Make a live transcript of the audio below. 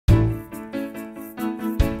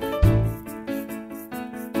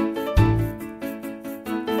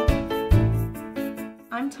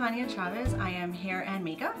Tanya Chavez. I am hair and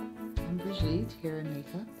makeup. I'm Brigitte, hair and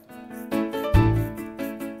makeup.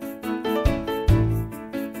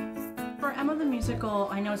 For Emma the Musical,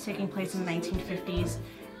 I know it's taking place in the 1950s,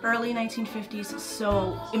 early 1950s,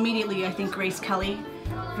 so immediately I think Grace Kelly.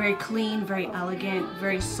 Very clean, very elegant,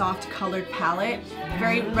 very soft colored palette,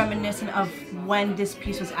 very reminiscent of when this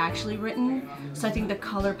piece was actually written. So I think the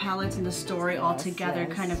color palettes and the story all together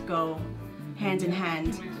kind of go hand in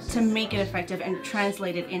hand to make it effective and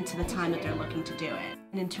translate it into the time that they're looking to do it.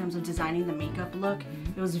 And in terms of designing the makeup look,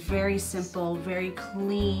 it was very simple, very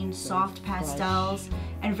clean, soft pastels,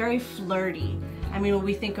 and very flirty. I mean, when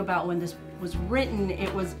we think about when this was written,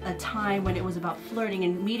 it was a time when it was about flirting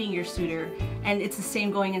and meeting your suitor, and it's the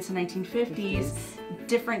same going into 1950s,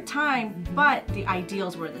 different time, but the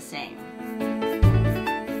ideals were the same.